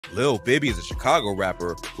Lil Bibby is a Chicago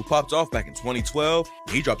rapper who popped off back in 2012,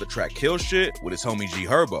 and he dropped the track Kill Shit with his homie G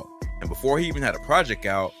Herbo. And before he even had a project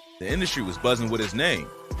out, the industry was buzzing with his name.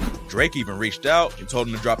 Drake even reached out and told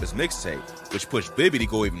him to drop his mixtape, which pushed Bibby to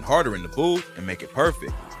go even harder in the booth and make it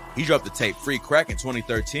perfect. He dropped the tape Free Crack in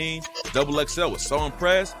 2013. XXL was so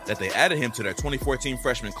impressed that they added him to their 2014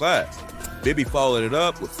 freshman class. Bibby followed it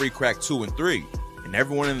up with Free Crack 2 and 3, and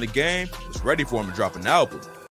everyone in the game was ready for him to drop an album.